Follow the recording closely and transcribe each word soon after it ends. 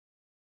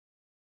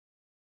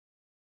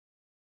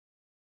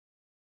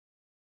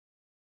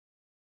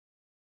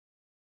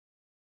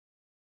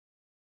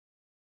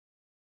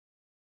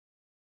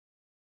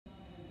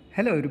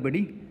Hello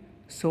everybody.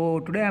 So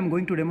today I am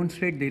going to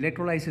demonstrate the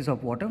electrolysis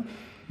of water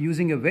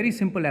using a very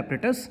simple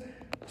apparatus.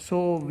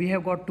 So we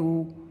have got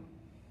two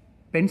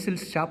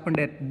pencils sharpened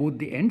at both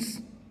the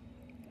ends.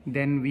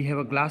 Then we have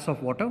a glass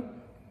of water.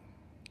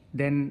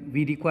 Then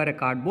we require a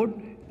cardboard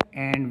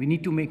and we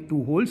need to make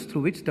two holes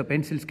through which the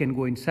pencils can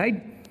go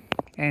inside.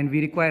 And we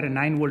require a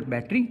 9-volt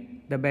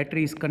battery. The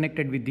battery is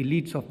connected with the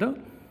leads of the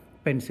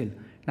pencil.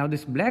 Now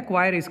this black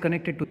wire is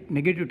connected to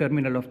negative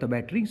terminal of the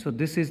battery. So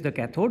this is the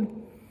cathode.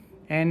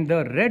 And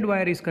the red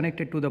wire is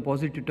connected to the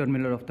positive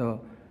terminal of the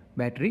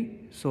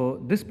battery.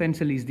 So this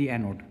pencil is the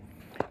anode.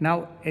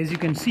 Now as you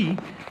can see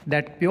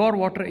that pure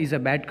water is a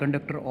bad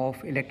conductor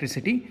of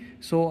electricity.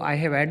 So I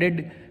have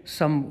added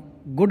some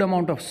good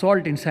amount of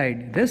salt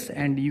inside this,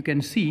 and you can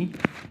see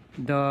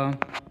the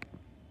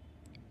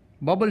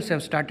bubbles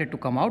have started to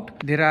come out.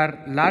 There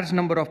are large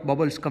number of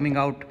bubbles coming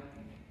out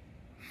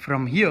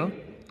from here.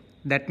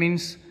 That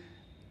means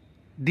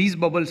these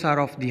bubbles are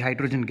of the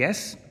hydrogen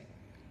gas.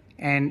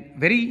 And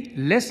very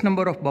less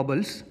number of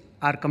bubbles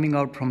are coming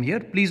out from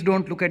here. Please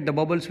don't look at the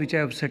bubbles which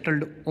have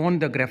settled on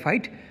the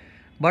graphite,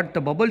 but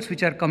the bubbles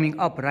which are coming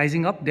up,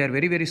 rising up, they are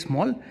very, very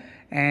small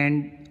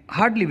and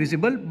hardly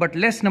visible, but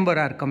less number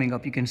are coming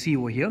up. You can see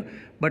over here,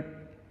 but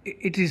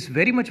it is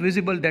very much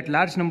visible that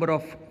large number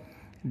of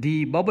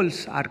the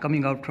bubbles are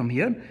coming out from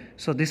here.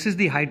 So this is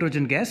the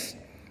hydrogen gas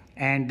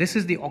and this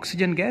is the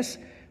oxygen gas.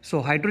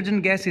 So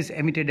hydrogen gas is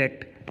emitted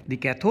at the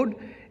cathode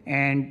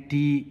and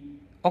the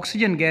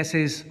oxygen gas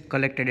is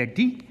collected at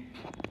the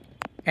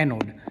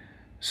anode.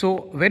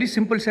 So very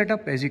simple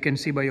setup, as you can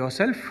see by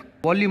yourself.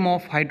 Volume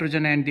of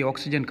hydrogen and the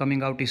oxygen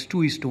coming out is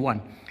 2:1.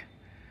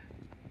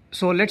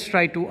 So let's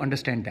try to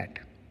understand that.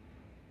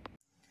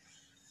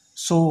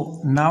 So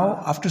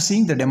now after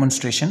seeing the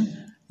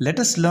demonstration, let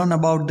us learn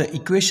about the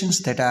equations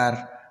that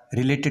are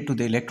related to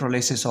the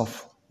electrolysis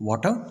of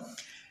water.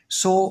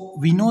 So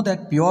we know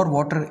that pure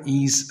water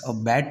is a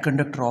bad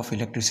conductor of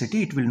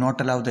electricity. It will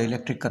not allow the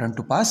electric current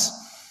to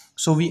pass.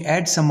 So we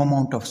add some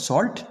amount of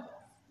salt,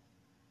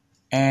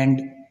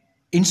 and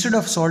instead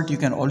of salt you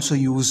can also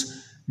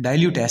use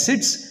dilute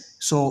acids.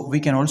 So we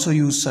can also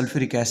use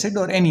sulfuric acid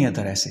or any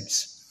other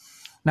acids.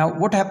 Now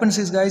what happens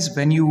is, guys,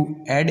 when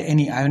you add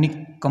any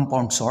ionic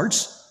compound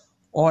salts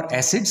or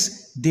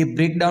acids, they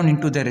break down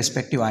into their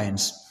respective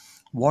ions.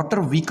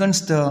 Water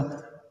weakens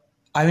the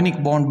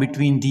ionic bond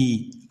between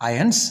the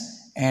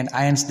ions, and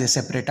ions they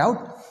separate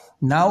out.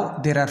 Now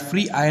there are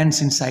free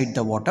ions inside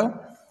the water.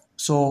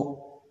 So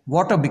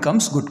water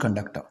becomes good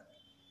conductor,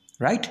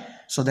 right?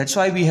 So that's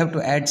why we have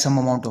to add some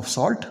amount of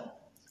salt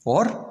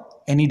or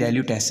any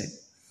dilute acid.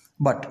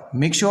 But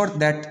make sure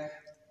that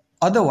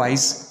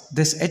otherwise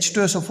this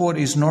H2SO4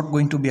 is not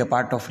going to be a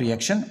part of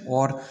reaction,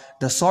 or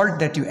the salt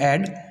that you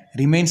add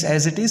remains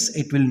as it is.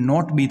 It will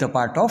not be the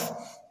part of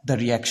the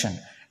reaction,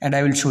 and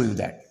I will show you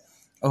that.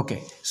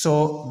 Okay,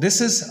 so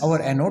this is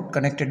our anode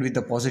connected with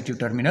the positive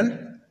terminal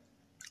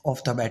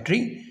of the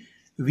battery.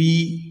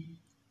 We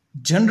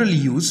generally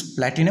use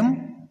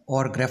platinum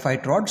or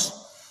graphite rods.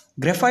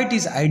 Graphite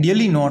is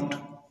ideally not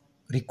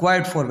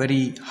required for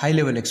very high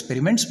level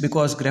experiments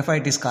because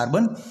graphite is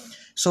carbon.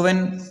 So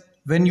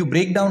when you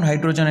break down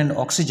hydrogen and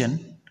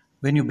oxygen,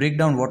 when you break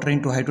down water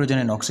into hydrogen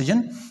and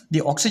oxygen,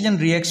 the oxygen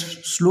reacts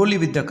slowly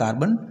with the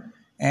carbon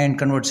and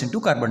converts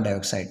into carbon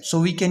dioxide. So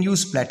we can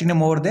use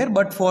platinum over there,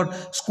 but for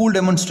school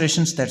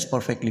demonstrations that's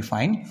perfectly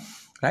fine,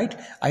 right?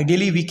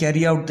 Ideally we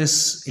carry out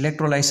this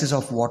electrolysis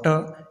of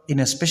water in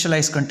a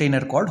specialized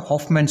container called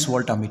Hoffman's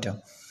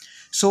voltameter.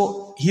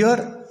 So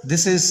here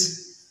this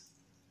is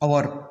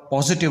our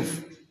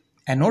positive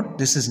anode,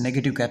 this is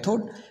negative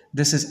cathode,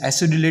 this is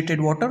acidulated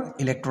water,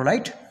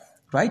 electrolyte,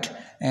 right?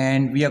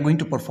 And we are going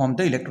to perform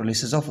the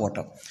electrolysis of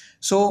water.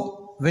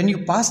 So when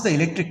you pass the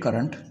electric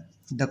current,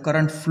 the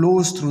current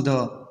flows through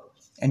the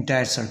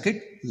entire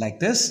circuit like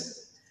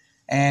this,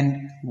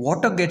 and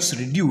water gets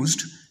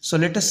reduced. So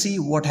let us see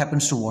what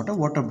happens to water.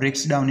 Water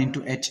breaks down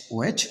into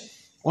HOH.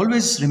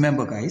 Always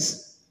remember,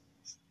 guys,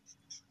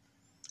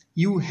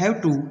 you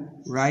have to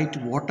write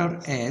water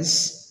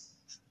as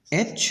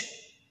HOH.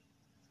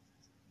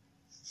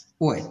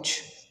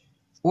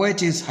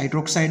 OH is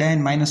hydroxide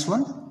ion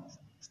 -1.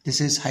 This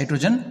is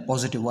hydrogen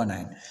 +1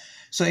 ion.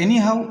 So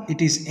anyhow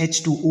it is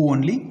H2O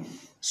only.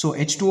 So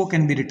H2O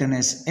can be written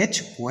as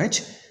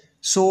HOH.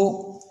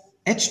 So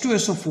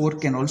H2SO4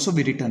 can also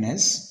be written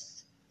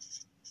as,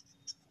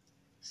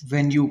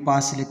 when you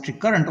pass electric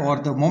current or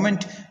the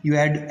moment you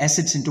add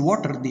acids into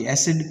water, the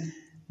acid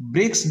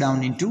breaks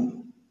down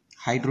into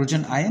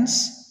hydrogen ions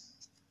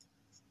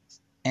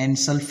and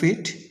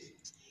sulfate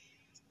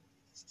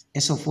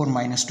SO4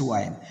 -2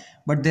 ion.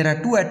 But there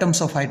are two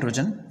atoms of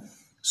hydrogen,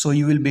 so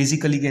you will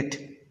basically get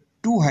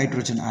 2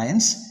 hydrogen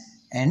ions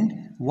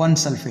and 1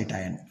 sulfate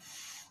ion.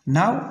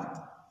 Now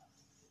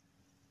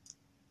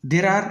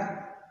there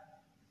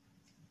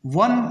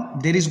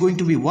is going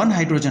to be 1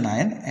 hydrogen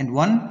ion and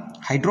 1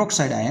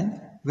 hydroxide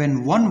ion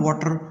when one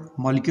water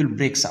molecule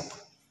breaks up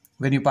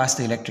when you pass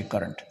the electric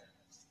current,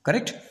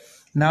 correct?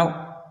 Now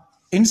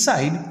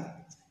inside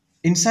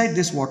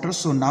this water,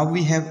 so now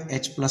we have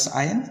H plus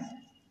ion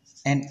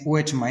and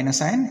OH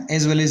minus ion,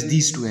 as well as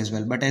these two as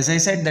well. But as I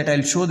said, that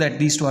I'll show that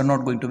these two are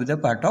not going to be the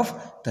part of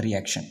the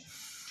reaction.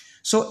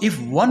 So if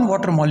one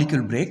water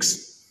molecule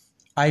breaks,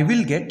 I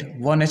will get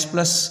one H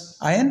plus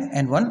ion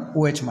and one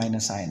OH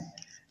minus ion.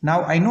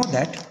 Now I know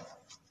that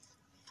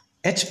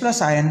H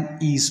plus ion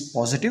is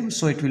positive,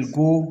 so it will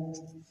go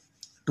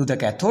to the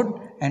cathode,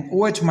 and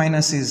OH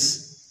minus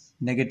is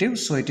negative,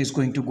 so it is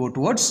going to go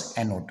towards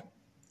anode.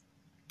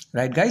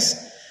 Right,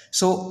 guys?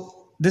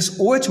 So this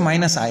OH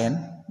minus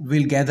ion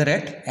will gather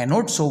at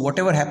anode. So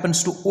whatever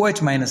happens to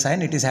OH minus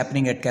ion, it is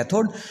happening at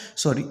cathode.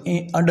 So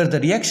under the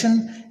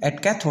reaction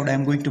at cathode, I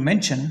am going to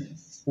mention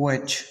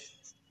OH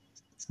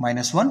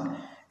minus 1,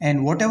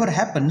 and whatever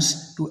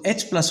happens to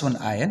H plus 1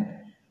 ion,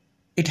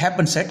 it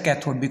happens at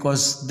cathode,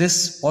 because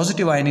this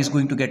positive ion is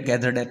going to get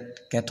gathered at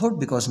cathode,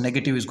 because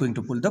negative is going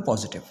to pull the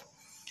positive.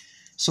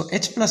 So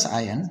H plus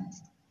ion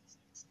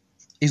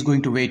is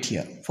going to wait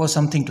here for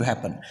something to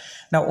happen.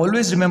 Now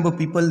always remember,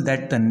 people,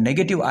 that the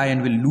negative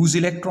ion will lose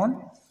electron,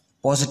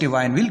 positive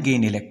ion will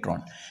gain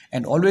electron.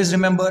 And always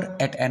remember,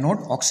 at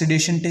anode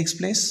oxidation takes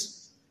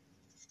place,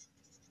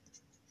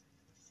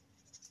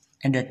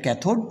 and at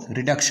cathode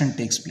reduction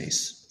takes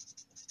place.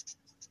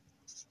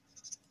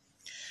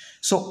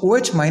 So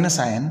OH minus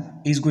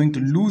ion is going to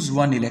lose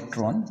one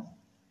electron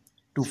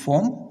to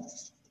form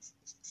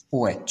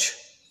OH,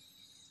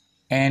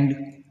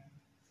 and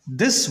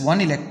this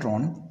one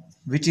electron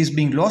which is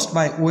being lost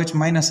by OH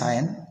minus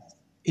ion,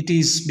 it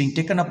is being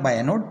taken up by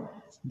anode.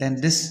 Then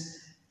this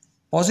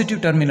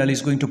positive terminal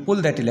is going to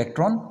pull that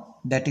electron.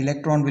 That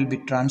electron will be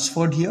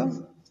transferred here,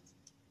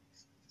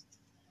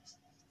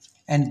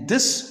 and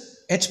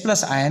this H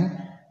plus ion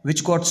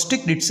which got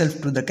sticked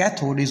itself to the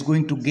cathode is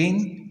going to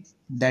gain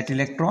that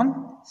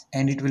electron,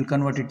 and it will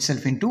convert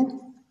itself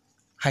into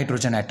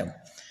hydrogen atom.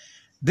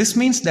 This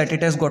means that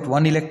it has got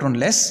one electron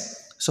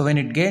less. So when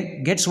it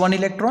gets one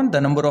electron, the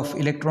number of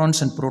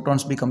electrons and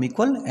protons become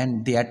equal,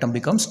 and the atom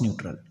becomes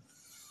neutral.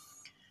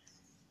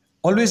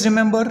 Always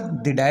remember,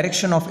 the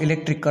direction of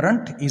electric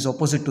current is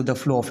opposite to the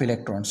flow of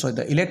electrons. So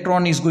the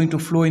electron is going to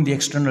flow in the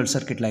external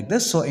circuit like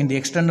this. So in the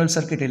external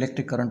circuit,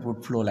 electric current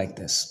would flow like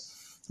this.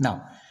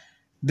 Now,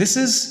 this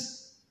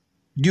is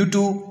due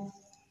to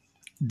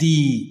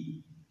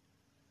the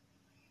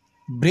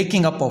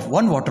breaking up of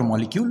one water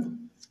molecule.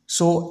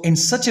 So in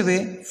such a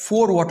way,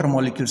 4 water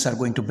molecules are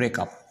going to break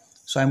up.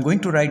 So I am going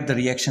to write the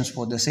reactions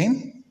for the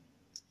same.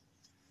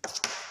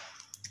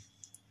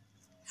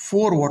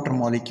 4 water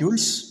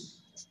molecules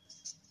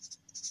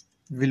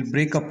will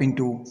break up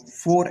into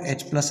 4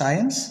 H plus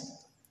ions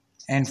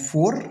and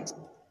 4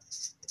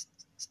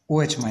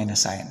 OH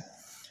minus ion.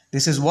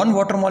 This is one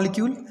water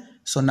molecule.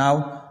 So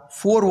now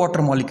 4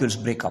 water molecules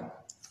break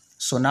up.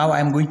 So now I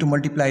am going to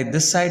multiply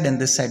this side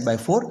and this side by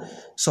 4.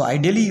 So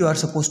ideally you are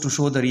supposed to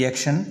show the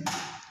reaction.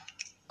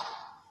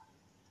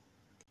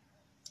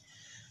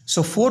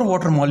 So 4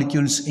 water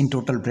molecules in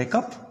total break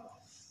up.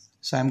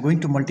 So I am going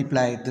to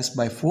multiply this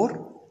by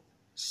 4.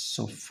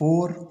 So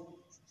 4,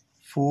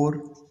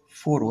 4,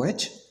 4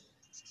 OH,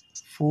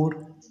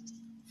 4,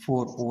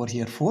 4 over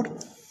here 4.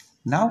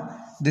 Now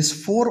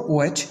this 4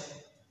 OH,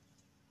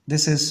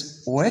 this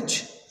is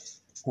OH,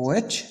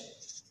 OH,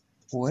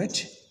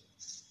 OH,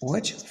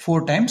 OH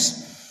 4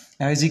 times.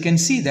 Now as you can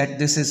see that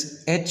this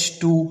is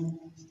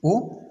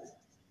H2O.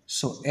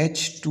 So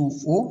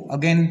H2O,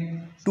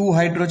 again 2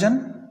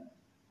 hydrogen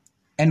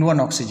and 1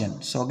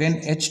 oxygen. So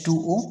again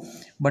H2O,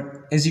 but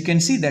as you can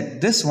see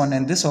that this one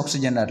and this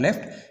oxygen are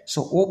left.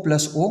 So O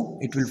plus O,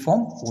 it will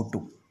form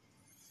O2.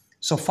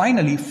 So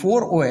finally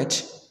 4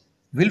 OH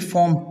will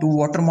form 2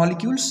 water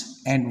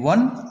molecules, and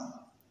 1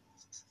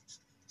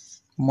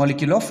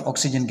 molecule of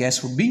oxygen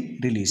gas would be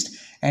released.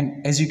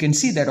 And as you can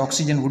see that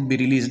oxygen would be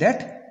released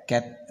at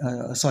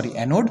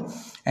anode,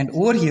 and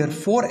over here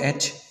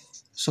 4H,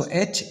 so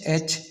H,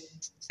 H,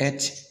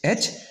 H,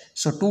 H.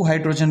 So 2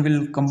 hydrogen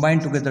will combine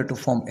together to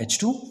form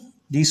H2.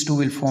 These two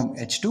will form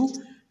H2.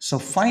 So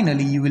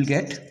finally you will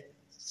get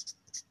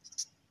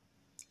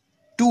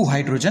 2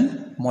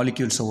 hydrogen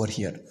molecules over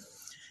here.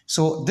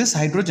 So this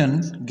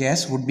hydrogen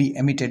gas would be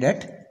emitted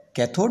at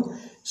cathode.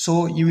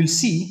 So you will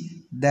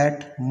see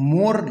that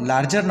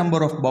larger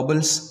number of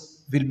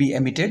bubbles will be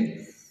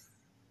emitted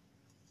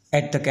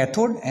at the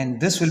cathode,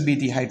 and this will be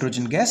the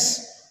hydrogen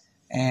gas.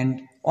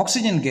 And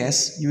oxygen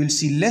gas, you will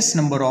see less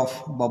number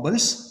of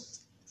bubbles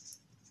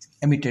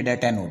emitted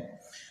at anode.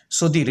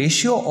 So the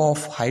ratio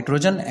of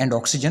hydrogen and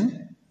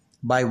oxygen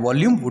by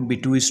volume would be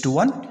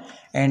 2:1.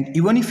 And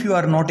even if you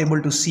are not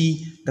able to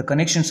see the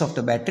connections of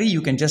the battery,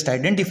 you can just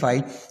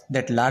identify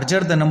that larger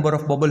the number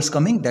of bubbles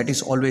coming, that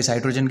is always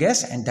hydrogen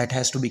gas, and that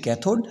has to be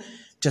cathode.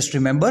 Just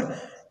remember,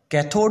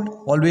 cathode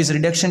always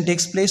reduction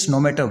takes place no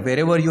matter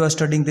wherever you are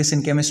studying this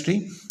in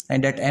chemistry,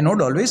 and at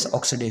anode always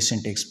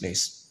oxidation takes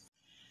place.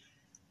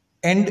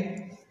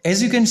 And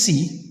as you can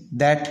see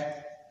that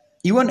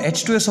even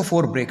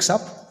H2SO4 breaks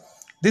up,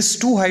 these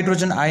 2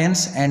 hydrogen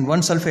ions and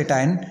 1 sulfate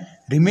ion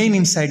remain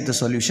inside the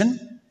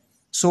solution.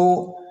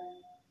 So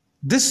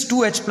this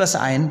 2H plus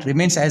ion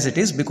remains as it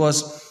is,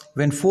 because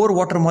when 4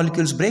 water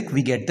molecules break,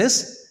 we get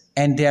this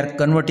and they are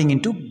converting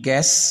into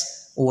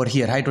gas over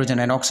here, hydrogen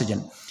and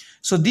oxygen.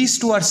 So these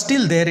two are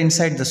still there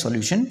inside the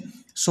solution.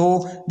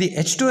 So the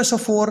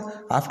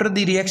H2SO4 after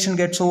the reaction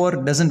gets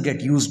over doesn't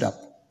get used up.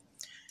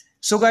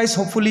 So guys,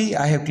 hopefully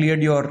I have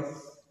cleared your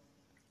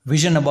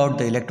vision about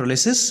the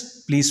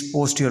electrolysis. Please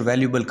post your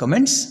valuable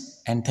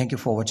comments and thank you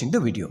for watching the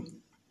video.